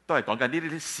都係講緊呢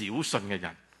啲小信嘅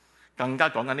人，更加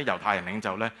講緊啲猶太人領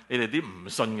袖呢，你哋啲唔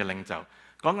信嘅領袖，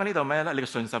講緊呢度咩呢？你嘅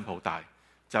信心好大，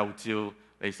就照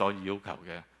你所要求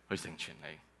嘅去成全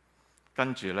你。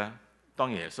跟住呢，當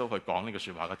耶穌去講呢個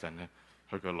説話嗰陣呢，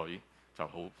佢個女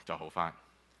就好返。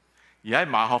而喺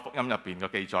馬可福音入邊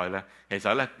嘅記載呢，其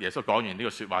實呢，耶穌講完呢個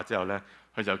説話之後呢，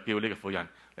佢就叫呢個婦人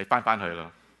你返去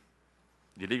啦。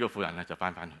而呢個婦人呢，就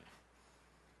返去。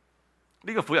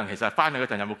呢個婦人其實返去嗰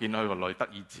陣有冇見到佢個女得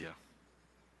醫治啊？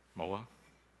冇啊，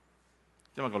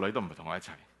因為個女都唔係同我一齊。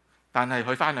但係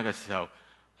佢返去嘅時候，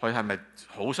佢係咪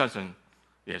好相信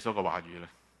耶穌嘅話語呢？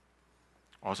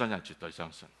我相信絕對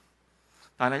相信。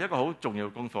但係一個好重要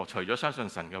嘅功課，除咗相信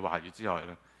神嘅話語之外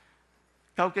呢，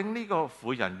究竟呢個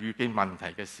婦人遇見問題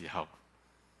嘅時候，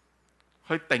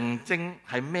佢定睛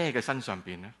喺咩嘅身上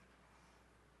邊呢？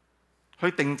佢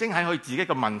定睛喺佢自己嘅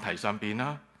問題上邊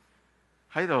啦，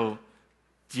喺度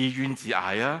自怨自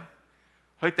艾啊！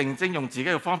佢定睛用自己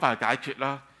嘅方法去解決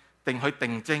啦，定佢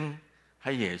定睛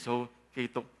喺耶穌基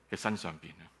督嘅身上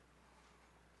邊啊！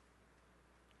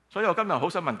所以我今日好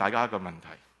想問大家一個問題。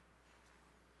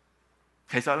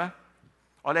其實呢，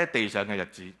我哋喺地上嘅日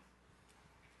子，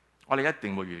我哋一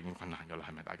定會遇見困難㗎啦，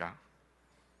係咪大家？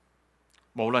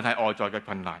無論係外在嘅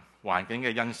困難、環境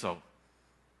嘅因素，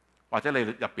或者你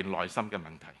入邊內心嘅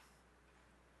問題，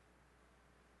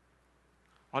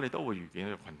我哋都會遇見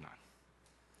呢個困難。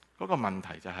嗰個問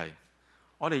題就係，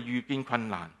我哋遇見困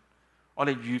難，我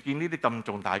哋遇見呢啲咁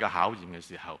重大嘅考驗嘅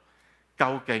時候，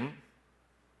究竟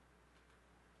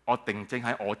我定睛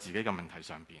喺我自己嘅問題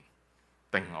上邊，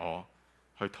定我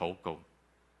去禱告，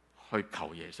去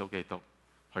求耶穌基督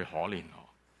去可憐我，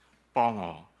幫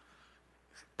我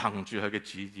憑住佢嘅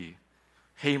旨意，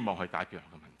希望去解決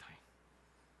我嘅問題。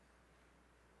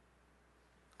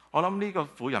我諗呢個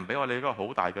婦人俾我哋一個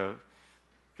好大嘅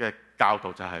教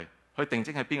導，就係佢定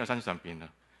睛喺邊個身上邊啊？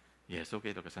耶穌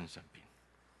基督嘅身上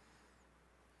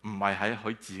邊，唔係喺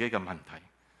佢自己嘅問題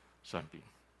上邊。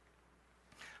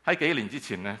喺幾年之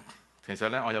前呢，其實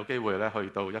呢，我有機會咧去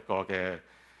到一個嘅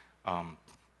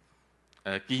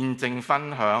見證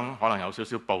分享，可能有少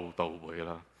少佈道會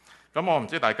啦。咁我唔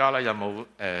知大家咧有冇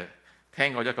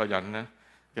聽過一個人咧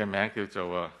嘅名叫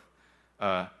做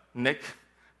Nick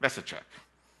Vujicic。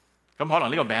咁可能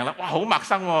呢個名咧，哇好陌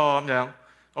生喎咁樣。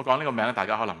我講呢個名咧，大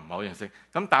家可能唔係好認識。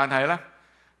咁但係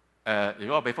咧如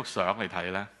果我俾幅相你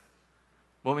睇咧，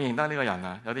會唔會認得呢個人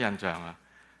啊？有啲印象啊？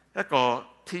一個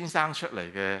天生出嚟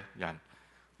嘅人，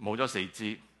冇咗四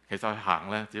肢，其實佢行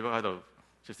咧，只不過喺度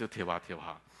少少跳下跳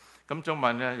下。咁中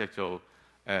文咧亦做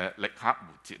力克胡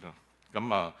哲啊。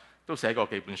咁啊都寫過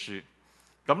幾本書。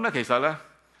咁咧其實咧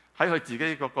喺佢自己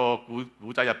嗰個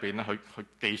古仔入邊咧，佢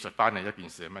記述翻嚟一件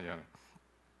事係乜樣？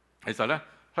其實咧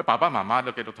佢爸爸媽媽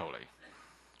都基督徒嚟，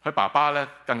佢爸爸咧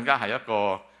更加係一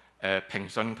個平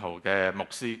信徒嘅牧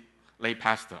師 lay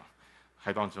pastor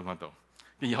喺當中嗰度。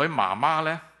而佢媽媽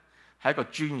咧係一個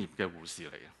專業嘅護士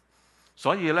嚟嘅，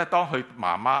所以咧當佢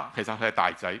媽媽其實佢係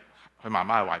大仔，佢媽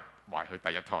媽係懷佢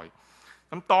第一胎。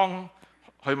咁當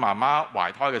佢媽媽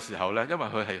懷胎嘅時候咧，因為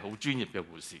佢係好專業嘅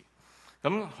護士，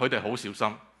咁佢哋好小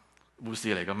心，護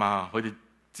士嚟噶嘛，佢哋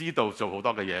知道做好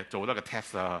多嘅嘢，做好多嘅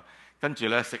test 啊，跟住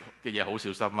咧食嘅嘢好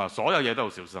小心啊，所有嘢都好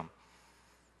小心。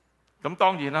咁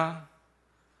當然啦，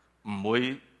唔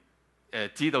會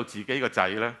知道自己個仔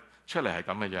咧出嚟係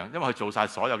咁嘅樣，因為佢做晒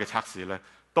所有嘅測試咧，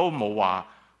都冇話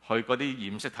佢嗰啲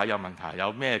染色體有問題，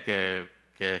有咩嘅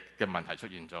問題出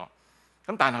現咗。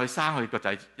咁但係佢生佢個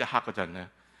仔一刻嗰陣咧，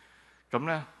咁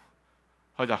咧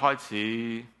佢就開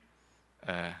始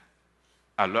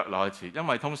略落開始，因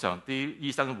為通常啲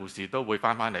醫生護士都會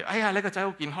翻嚟，哎呀你個仔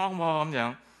好健康喎咁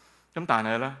樣。咁但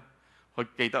係咧，佢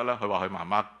記得咧，佢話佢媽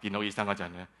媽見到醫生嗰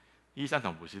陣咧，醫生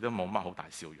同護士都冇乜好大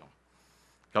笑容。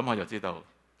咁我就知道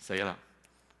死啦，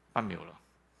不妙啦。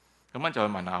咁跟住去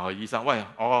問下佢醫生，喂，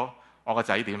我個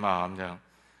仔點啊咁樣。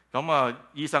咁啊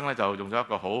醫生咧就用咗一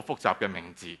個好複雜嘅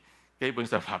名字，基本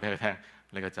上話俾佢聽，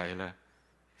你個仔咧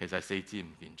其實係四肢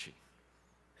唔健全。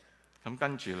咁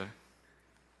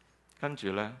跟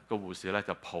住咧個護士咧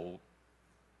就抱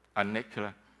阿 Nick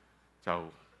咧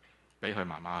就俾佢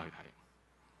媽媽去睇。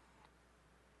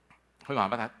佢媽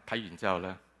媽睇完之後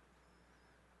咧，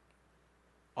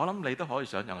我諗你都可以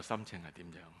想象個心情係點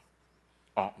樣。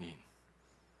愕然、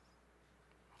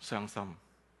傷心，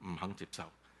唔肯接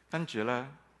受。跟住咧，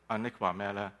阿 Nick 話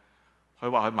咩咧？佢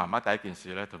話佢媽媽第一件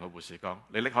事咧，同個護士講：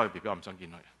你拎開個 BB，我唔想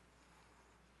見佢，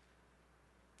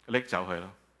拎走佢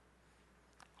咯，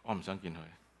我唔想見佢。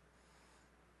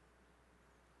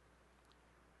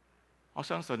我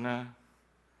相信咧，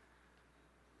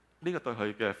呢個對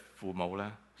佢嘅父母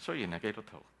咧，雖然係基督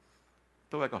徒，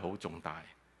都係一個好重大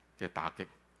嘅打擊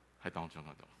喺當中嗰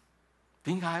度。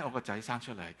點解我個仔生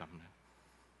出嚟係咁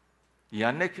咧？而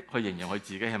阿 Nick 去形容佢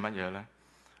自己係乜嘢咧？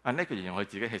阿 Nick 形容佢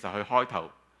自己，其實佢開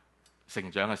頭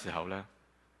成長嘅時候咧，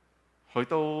佢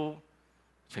都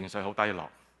情緒好低落。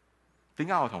點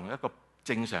解我同一個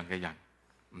正常嘅人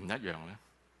唔一樣咧？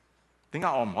點解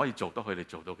我唔可以做到佢哋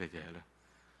做到嘅嘢咧？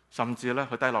甚至咧，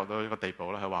佢低落到一個地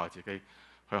步咧，佢話自己，佢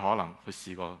可能佢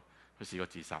試過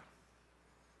自殺，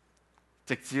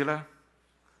直至咧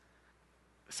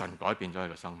神改變咗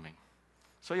佢嘅生命。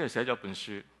所以佢寫咗本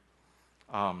書，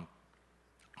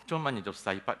中文譯做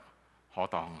勢不可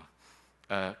擋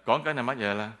啊！講緊係乜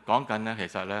嘢咧？講緊咧，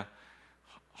其實咧，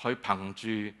佢憑住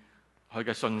佢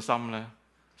嘅信心咧，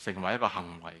成為一個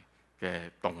行為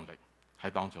嘅動力喺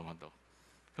當中嗰度。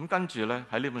咁跟住咧，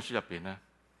喺呢本書入邊咧，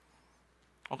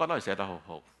我覺得佢寫得好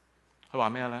好。佢話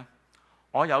咩咧？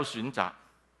我有選擇，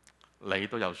你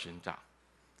都有選擇。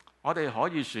我哋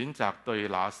可以選擇對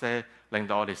那些令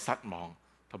到我哋失望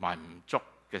同埋唔足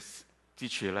嘅之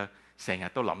處咧，成日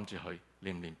都諗住佢，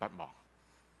念念不忘。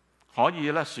可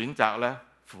以咧選擇咧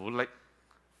苦溺、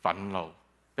憤怒、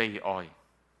悲哀，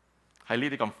喺呢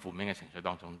啲咁負面嘅情緒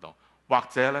當中度，或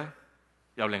者咧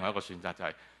有另外一個選擇，就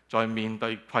係在面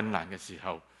對困難嘅時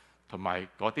候，同埋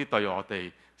嗰啲對我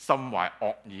哋心懷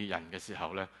惡意人嘅時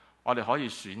候咧，我哋可以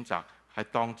選擇喺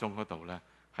當中嗰度咧，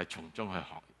係從中去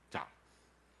學習，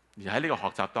而喺呢個學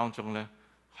習當中咧，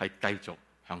係繼續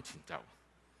向前走。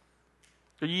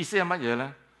嘅意思係乜嘢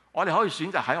咧？我哋可以選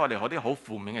擇喺我哋嗰啲好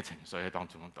負面嘅情緒喺當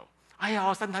中嗰度。哎呀，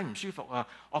我身體唔舒服啊，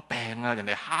我病啊，人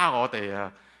哋蝦我哋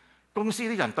啊，公司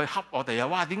啲人對恰我哋啊，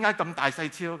哇，點解咁大細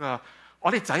超㗎？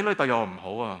我啲仔女對我唔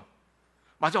好啊，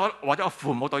或者我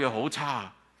父母對我好差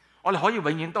啊。我哋可以永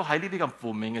遠都喺呢啲咁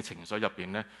負面嘅情緒入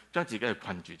邊咧，將自己去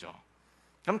困住咗。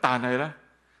咁但係咧，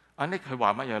阿 Nick 佢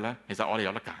話乜嘢咧？其實我哋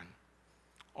有得揀，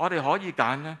我哋可以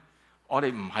揀咧，我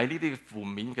哋唔喺呢啲負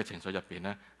面嘅情緒入邊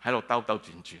咧，喺度兜兜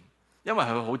轉轉，因為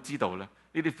佢好知道咧，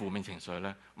呢啲負面情緒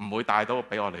咧唔會帶到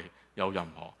俾我哋有任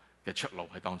何嘅出路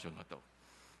喺當中嗰度。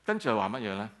跟住係話乜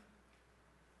嘢咧？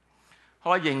佢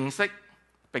話認識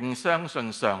並相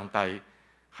信上帝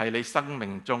係你生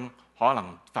命中可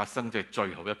能發生嘅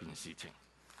最好一件事情，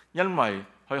因為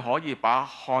佢可以把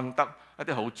看得一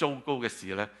啲好糟糕嘅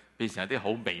事咧，變成一啲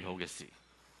好美好嘅事。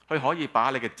佢可以把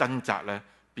你嘅掙扎咧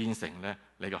變成咧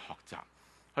你嘅學習，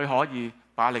佢可以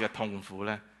把你嘅痛苦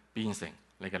咧變成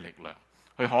你嘅力量，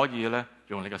佢可以咧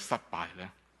用你嘅失敗咧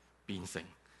變成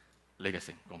你嘅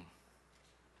成功。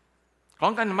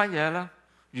講緊乜嘢咧？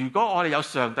如果我哋有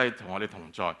上帝同我哋同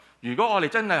在，如果我哋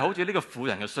真係好似呢個婦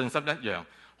人嘅信心一樣，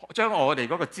將我哋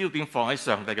嗰個焦點放喺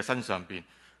上帝嘅身上邊，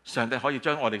上帝可以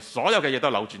將我哋所有嘅嘢都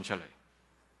扭轉出嚟。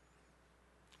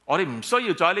我哋唔需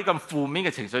要再喺呢咁負面嘅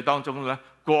情緒當中咧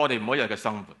過我哋每一日嘅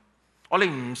生活。我哋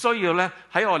唔需要咧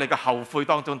喺我哋嘅後悔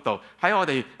當中度，喺我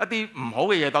哋一啲唔好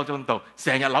嘅嘢當中度，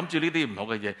成日諗住呢啲唔好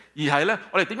嘅嘢，而係咧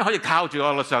我哋點樣可以靠住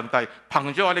我哋上帝，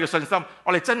憑住我哋嘅信心，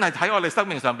我哋真係喺我哋生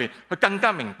命上邊去更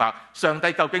加明白上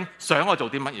帝究竟想我做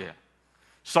啲乜嘢。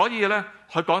所以咧，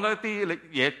佢講到一啲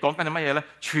嘢，講緊係乜嘢咧？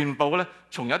全部咧，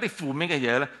從有一啲負面嘅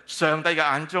嘢咧，上帝嘅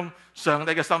眼中，上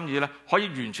帝嘅心意咧，可以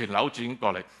完全扭轉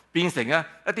過嚟，變成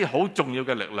一啲好重要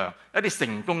嘅力量，一啲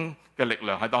成功嘅力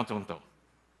量喺當中度。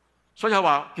所以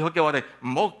話叫我哋唔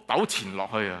好糾纏落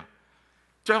去啊！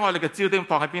將我哋嘅焦點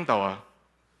放喺邊度啊？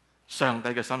上帝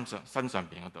嘅身上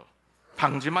邊嗰度，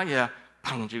憑住乜嘢啊？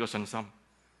憑住個信心。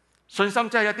信心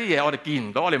即係一啲嘢我哋見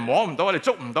唔到，我哋摸唔到，我哋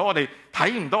捉唔到，我哋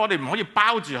睇唔到，我哋唔可以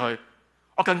包住佢。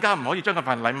我更加唔可以將嗰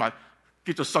份禮物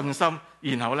叫做信心，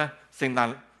然後咧聖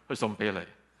誕去送俾你。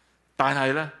但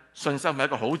係咧，信心係一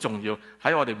個好重要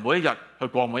喺我哋每一日去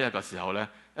過每一日嘅時候咧，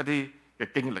一啲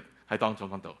嘅經歷喺當中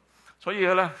嗰度。所以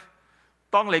咧，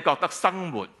當你覺得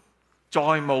生活再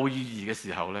冇意義嘅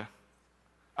時候咧，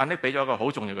阿 Nick 俾咗一個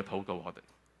好重要嘅禱告我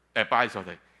哋，advise 我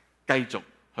哋繼續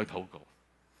去禱告。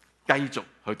繼續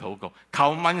去禱告，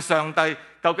求問上帝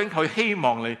究竟佢希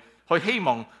望你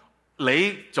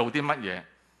做啲乜嘢？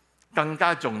更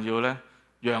加重要咧，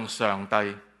讓上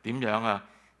帝點樣啊？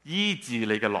醫治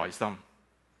你嘅內心，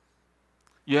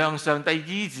讓上帝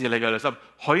醫治你嘅內心。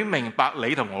佢明白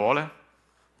你同我咧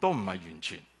都唔係完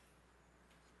全，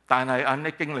但係阿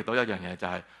Nick 經歷到一樣嘢，就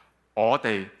係我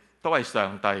哋都係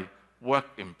上帝 work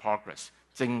in progress，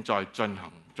正在進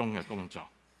行中嘅工作。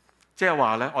即係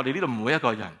話咧，我哋呢度每一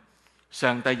個人，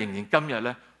上帝仍然今日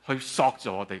咧去塑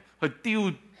造我哋，去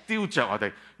雕琢我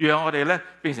哋，讓我哋咧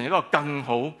變成一個更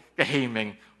好嘅器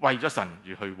皿，為咗神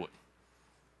而去活。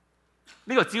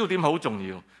呢個焦點好重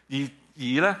要。而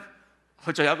咧，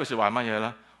佢最後一句説話係乜嘢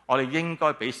咧？我哋應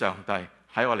該俾上帝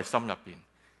喺我哋心入邊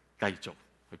繼續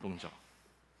去工作。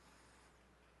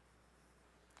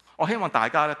我希望大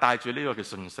家咧帶住呢個嘅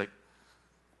信息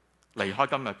離開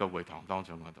今日嘅會堂當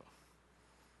中嗰度。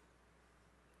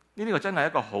呢個真係一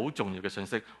個好重要嘅信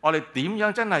息。我哋點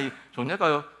樣真係從一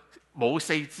個冇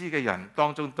四肢嘅人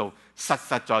當中度實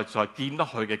實在在見到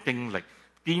佢嘅經歷，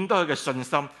見到佢嘅信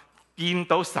心，見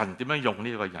到神點樣用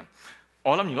呢個人。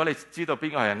我諗如果你知道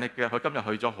邊個係人嘅，佢今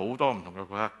日去咗好多唔同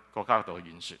嘅國家度去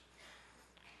演說，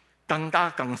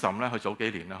更甚咧。佢早幾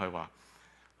年咧，佢話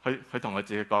佢同佢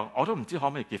自己講，我都唔知可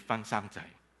唔可以結婚生仔。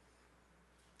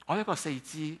我一個四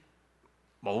肢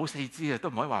冇四肢嘅，都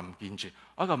唔可以話唔健全。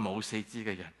我一個冇四肢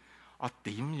嘅人，我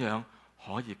點樣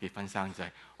可以結婚生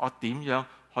仔？我點樣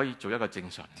可以做一個正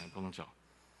常人嘅工作？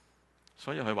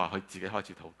所以佢話佢自己開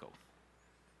始禱告，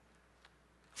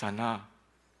神啊，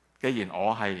既然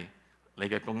我係你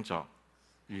嘅工作，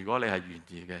如果你係願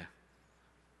意嘅，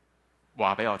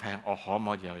話俾我聽，我可唔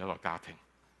可以有一個家庭？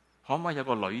可唔可以有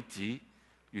個女子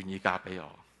願意嫁俾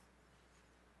我？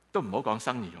都唔好講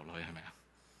生兒育女，係咪啊？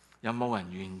有冇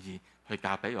人願意去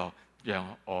嫁俾我，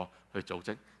讓我去組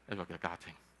織一個嘅家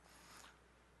庭？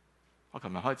我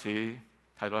琴日開始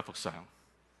睇到一幅相，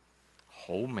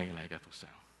好美麗嘅一幅相。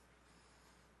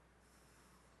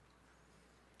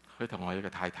佢同我嘅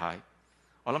太太，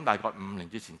我諗大概5年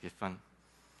之前結婚，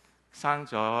生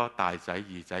咗大仔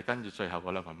二仔，跟住最後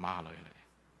嗰2個孖女嚟。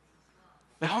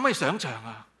你可唔可以想象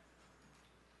啊？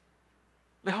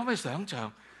你可唔可以想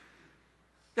象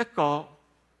一個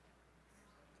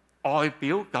外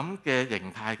表咁嘅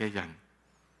形態嘅人，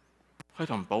佢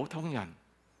同普通人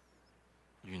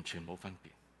完全冇分別？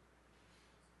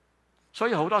所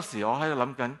以好多時我喺度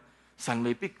諗緊，神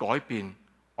未必改變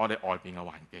我哋外邊嘅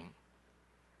環境，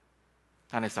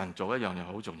但係神做一樣嘢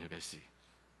好重要嘅事，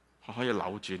佢可以扭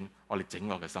轉我哋整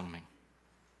個嘅生命，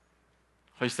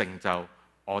去成就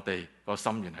我哋個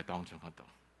心願喺當中嗰度。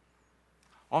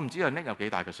我唔知阿 Nick 有幾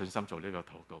大嘅信心做呢個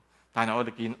禱告，但係我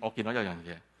見到一樣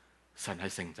嘢，神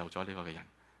係成就咗呢個嘅人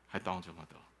喺當中嗰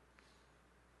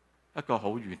度，一個好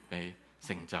完美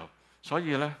成就。所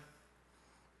以咧，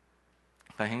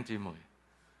弟兄姊妹，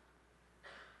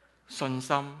信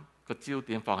心個焦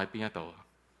點放喺邊一度啊？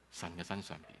神嘅身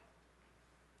上邊。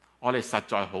我哋實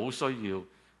在好需要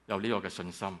有呢個嘅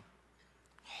信心，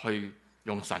去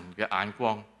用神嘅眼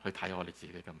光去睇我哋自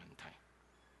己嘅問題。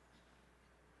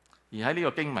而喺呢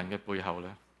個經文嘅背後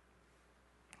咧，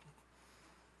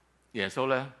耶穌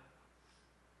咧，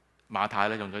馬太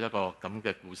咧用咗一個咁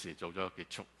嘅故事做咗個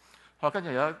結束。跟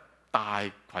住有一大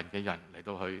群嘅人嚟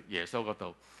到去耶穌嗰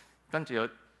度，跟住有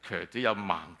瘸子、有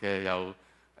盲嘅、有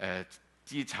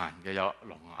肢殘嘅、有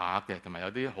聾啞嘅，同埋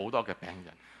有啲好多嘅病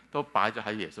人都擺咗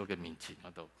喺耶穌嘅面前嗰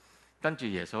度。跟住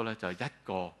耶穌咧就一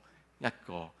個一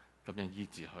個咁樣醫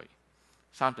治佢。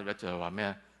31就係話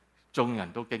咩？眾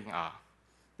人都驚訝，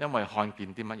因為看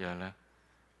見啲乜嘢咧？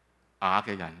啞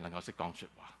嘅人能夠識講説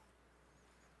話，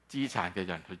肢殘嘅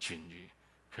人去痊愈，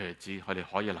瘸子佢哋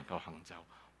可以能夠行走，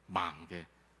盲嘅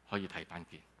可以睇翻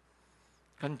見。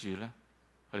跟住咧，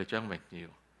佢哋將榮耀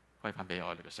歸翻俾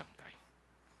我哋嘅上帝。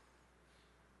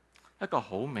一個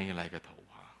好美麗嘅圖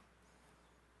畫。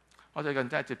我最近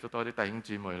真係接觸到啲弟兄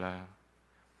姊妹咧，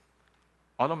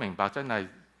我都明白真係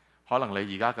可能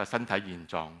你而家嘅身體現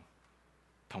狀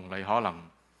同你可能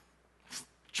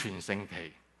全盛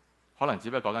期，可能只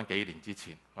不過講緊幾年之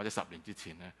前，或者10年之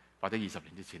前咧，或者20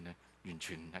年之前咧，完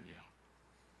全唔一樣。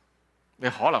你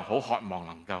可能好渴望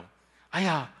能夠，哎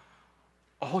呀，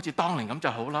我好似當年咁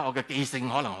就好啦，我嘅記性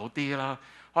可能好啲啦，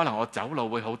可能我走路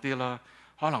會好啲啦，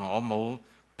可能我冇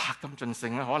柏金盡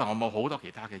盛啦，可能我冇好多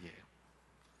其他嘅嘢。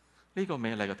呢個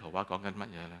美麗嘅圖畫講緊乜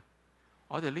嘢咧？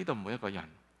我哋呢度每一個人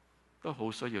都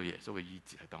好需要耶穌嘅醫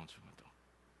治喺當中嗰度，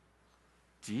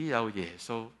只有耶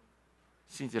穌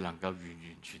先至能夠完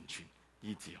完全全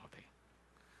醫治我哋。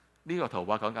呢個圖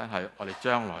畫講緊係我哋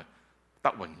將來得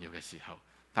榮耀嘅時候，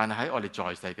但係喺我哋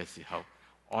在世嘅時候，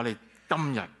我哋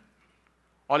今日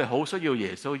我哋好需要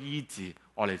耶穌醫治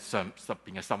我哋上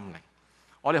邊嘅心靈，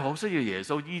我哋好需要耶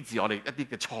穌醫治我哋一啲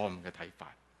嘅錯誤嘅睇法。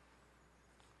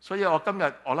所以我今日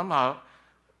我諗下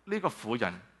呢個婦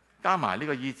人加埋呢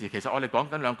個醫治，其實我哋講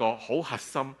緊兩個好核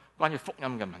心關於福音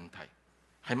嘅問題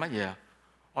係乜嘢啊？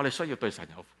我哋需要對神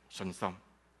有信心，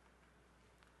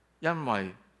因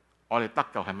為我哋得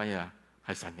救係乜嘢啊？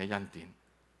係神嘅恩典。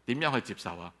點樣去接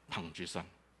受啊？憑住信。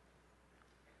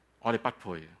我哋不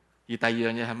配。而第二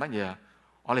樣嘢係乜嘢啊？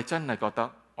我哋真係覺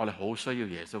得我哋好需要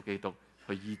耶穌基督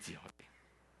去醫治我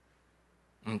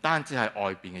哋，唔單止係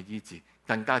外邊嘅醫治，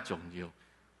更加重要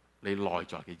你內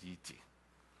在嘅醫治，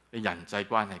你人際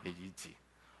關係嘅醫治，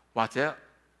或者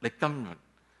你今日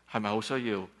係咪好需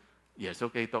要耶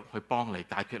穌基督去幫你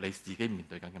解決你自己面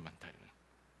對緊嘅問題呢？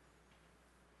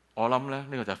我諗咧，呢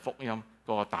個就係福音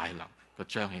嗰個大能個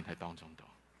彰顯喺當中度。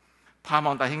盼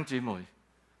望弟兄姊妹，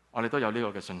我哋都有呢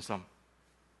個嘅信心，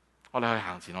我哋去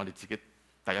行前我哋自己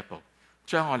第一步，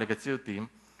將我哋嘅焦點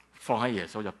放喺耶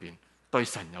穌入邊，對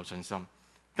神有信心，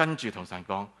跟住同神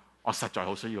講：我實在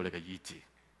好需要你嘅醫治，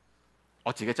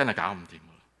我自己真係搞唔掂，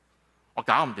我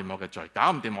搞唔掂我嘅罪，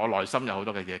搞唔掂我內心有好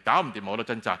多嘅嘢，搞唔掂我好多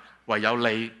掙扎，唯有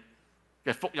你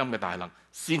嘅福音嘅大能，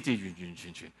先至完完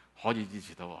全全可以醫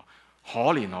治到我。可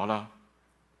憐我啦！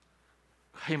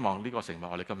希望呢個成為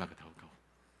我哋今日嘅禱告。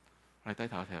我哋低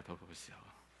頭睇下禱告嘅時候，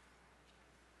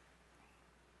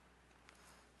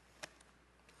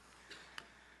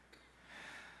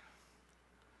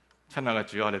親愛嘅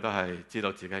主，我哋都係知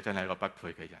道自己真係一個不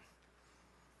配嘅人，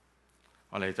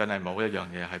我哋真係冇一樣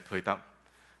嘢係配得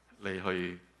你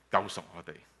去救贖我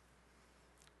哋，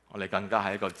我哋更加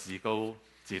係一個自高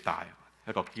自大、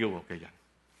一個驕傲嘅人。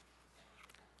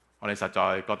我哋實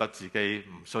在覺得自己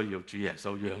唔需要主耶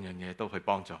穌，樣樣嘢都去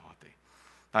幫助我哋。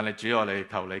但係主，我哋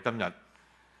求你今日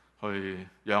去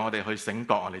讓我哋去醒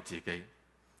覺我哋自己，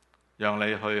讓你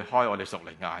去開我哋屬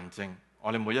靈嘅眼睛。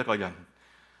我哋每一個人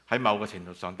喺某個程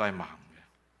度上都係盲嘅，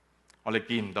我哋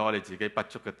見唔到我哋自己不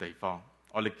足嘅地方，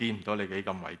我哋見唔到你幾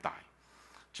咁偉大。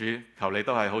主，求你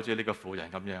都係好似呢個婦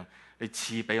人咁樣，你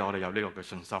賜俾我哋有呢個嘅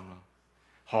信心啦。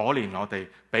可憐我哋，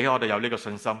俾我哋有呢個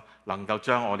信心，能夠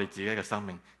將我哋自己嘅生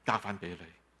命交翻俾你。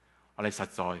我哋實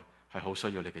在係好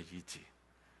需要你嘅醫治。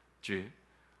主，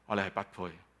我哋係不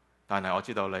配，但係我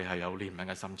知道你係有憐憫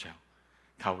嘅心腸，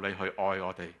求你去愛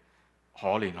我哋，可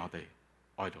憐我哋，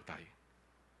愛到底。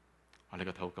我哋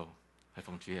嘅禱告係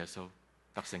奉主耶穌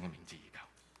得勝嘅名字而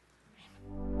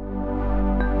求。